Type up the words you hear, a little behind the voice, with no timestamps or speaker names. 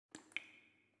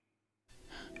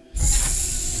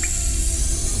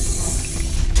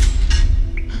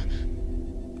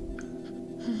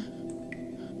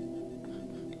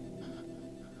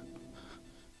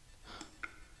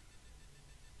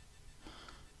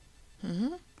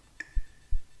Uh-huh.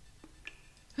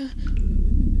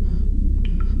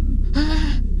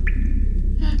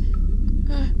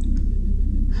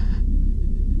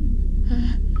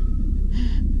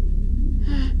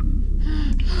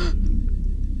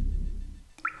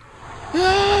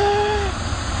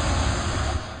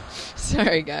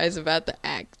 Sorry guys about the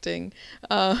acting.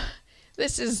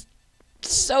 This is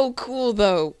so cool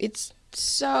though. It's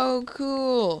so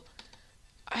cool.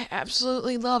 I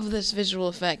absolutely love this visual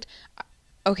effect.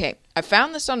 Okay, I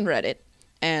found this on Reddit,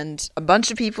 and a bunch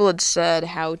of people had said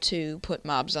how to put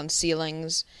mobs on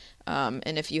ceilings,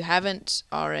 and if you haven't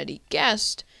already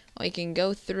guessed, well, you can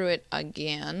go through it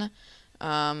again,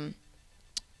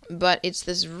 but it's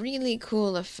this really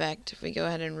cool effect. If we go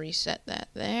ahead and reset that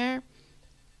there,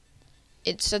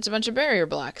 it sets a bunch of barrier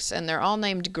blocks, and they're all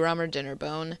named Grumm or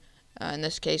Dinnerbone, in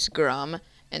this case Grumm,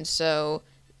 and so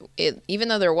even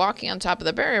though they're walking on top of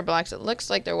the barrier blocks, it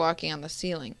looks like they're walking on the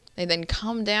ceiling. They then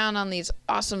come down on these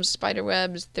awesome spider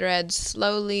webs, threads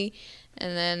slowly,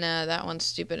 and then that one's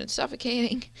stupid and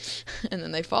suffocating, and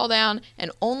then they fall down,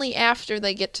 and only after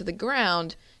they get to the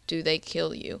ground do they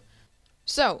kill you.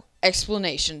 So,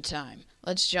 explanation time.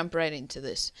 Let's jump right into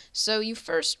this. So you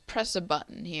first press a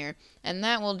button here, and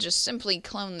that will just simply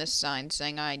clone this sign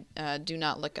saying I do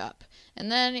not look up.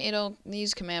 And then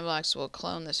these command blocks will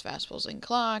clone this fast pulsing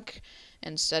clock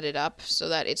and set it up so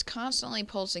that it's constantly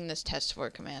pulsing this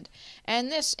testfor command. And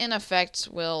this in effect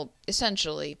will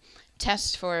essentially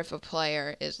test for if a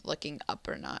player is looking up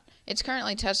or not. It's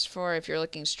currently test for if you're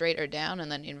looking straight or down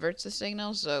and then inverts the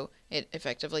signal, so it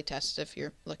effectively tests if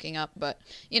you're looking up, but,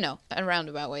 you know, a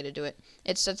roundabout way to do it.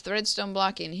 It sets the redstone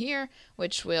block in here,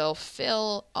 which will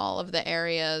fill all of the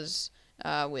areas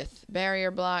with barrier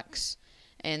blocks,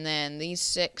 and then these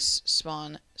 6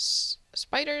 spawn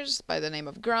spiders by the name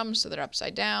of Grumm, so they're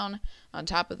upside down on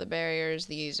top of the barriers.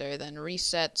 These are then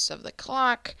resets of the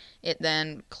clock. It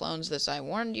then clones this I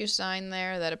warned you sign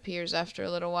there that appears after a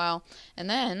little while, and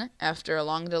then after a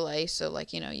long delay, so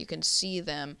like, you know, you can see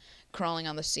them crawling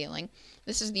on the ceiling.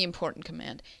 This is the important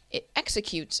command. It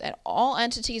executes at all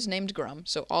entities named Grumm,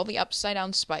 so all the upside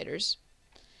down spiders.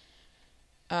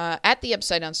 At the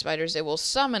upside down spiders, it will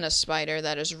summon a spider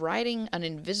that is riding an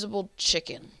invisible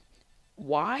chicken.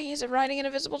 Why is it riding an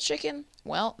invisible chicken?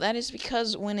 Well, that is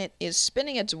because when it is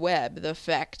spinning its web, the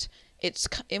effect, it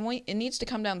needs to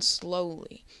come down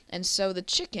slowly. And so the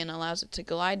chicken allows it to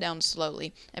glide down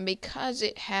slowly. And because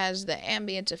it has the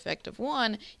ambient effect of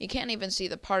 1, you can't even see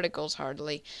the particles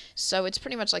hardly. So it's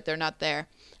pretty much like they're not there.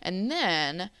 And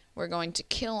then we're going to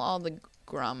kill all the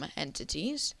Grumm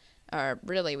entities. Or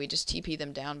really, we just TP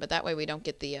them down, but that way we don't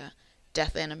get the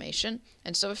death animation.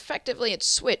 And so effectively it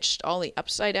switched all the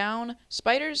upside down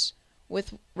spiders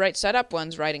with right side up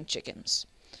ones riding chickens.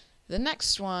 The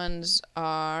next ones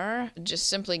are just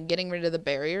simply getting rid of the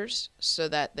barriers so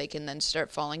that they can then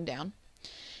start falling down.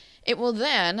 It will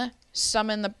then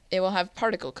summon it will have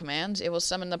particle commands. It will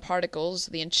summon the particles,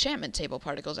 the enchantment table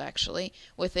particles actually,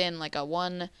 within like a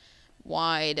 1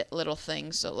 wide little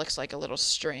thing, so it looks like a little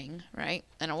string, right?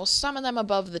 And it will summon them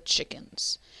above the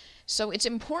chickens. So it's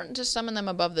important to summon them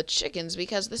above the chickens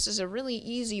because this is a really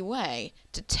easy way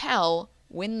to tell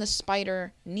when the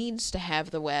spider needs to have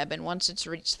the web and once it's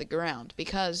reached the ground,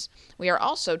 because we are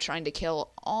also trying to kill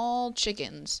all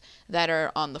chickens that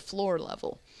are on the floor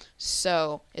level.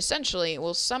 So essentially it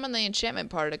will summon the enchantment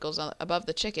particles above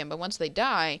the chicken, but once they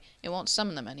die, it won't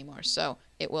summon them anymore. So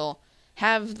it will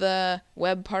have the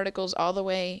web particles all the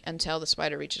way until the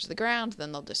spider reaches the ground,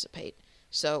 then they'll dissipate.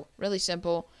 So really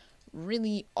simple,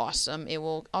 really awesome. It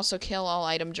will also kill all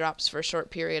item drops for a short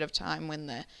period of time when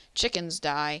the chickens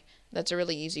die. That's a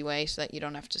really easy way so that you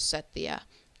don't have to set the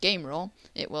game rule.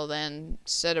 It will then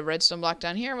set a redstone block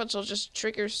down here, which will just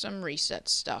trigger some reset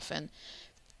stuff, and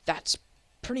that's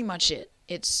pretty much it.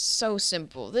 It's so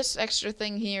simple. This extra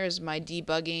thing here is my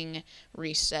debugging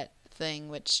reset thing,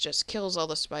 which just kills all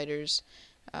the spiders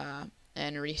and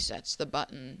resets the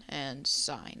button and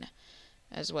sign,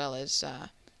 as well as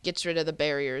gets rid of the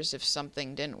barriers if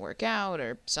something didn't work out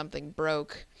or something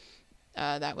broke.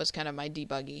 That was kind of my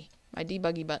debuggy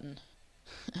button.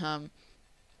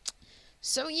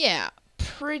 So yeah,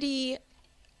 pretty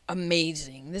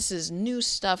amazing. This is new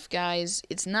stuff, guys.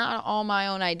 It's not all my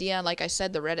own idea. Like I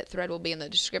said, the Reddit thread will be in the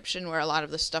description where a lot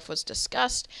of the stuff was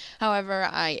discussed. However,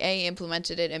 I A,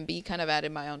 implemented it, and B, kind of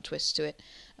added my own twist to it.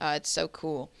 It's so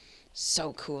cool.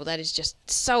 So cool. That is just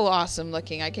so awesome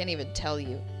looking. I can't even tell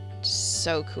you. Just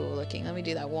so cool looking. Let me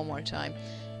do that one more time.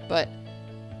 But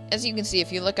as you can see,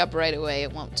 if you look up right away,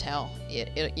 it won't tell.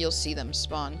 You'll see them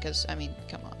spawn, because, I mean,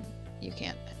 come on. You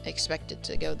can't expect it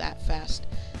to go that fast.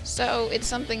 So it's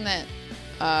something that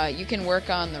You can work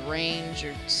on the range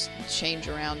or change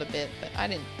around a bit, but I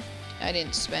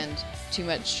didn't spend too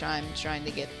much time trying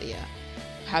to get the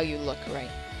how you look right.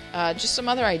 Just some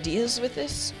other ideas with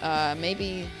this.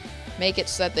 Maybe make it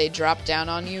so that they drop down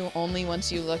on you only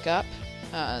once you look up.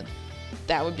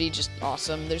 That would be just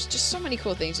awesome. There's just so many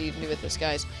cool things you can do with this,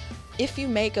 guys. If you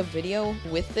make a video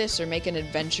with this or make an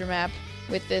adventure map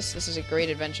with this is a great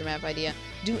adventure map idea.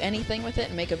 Do anything with it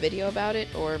and make a video about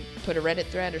it, or put a Reddit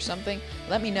thread or something.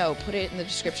 Let me know. Put it in the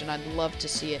description. I'd love to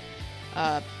see it.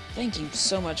 Thank you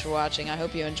so much for watching. I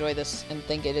hope you enjoy this and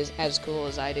think it is as cool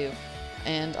as I do.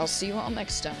 And I'll see you all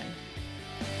next time.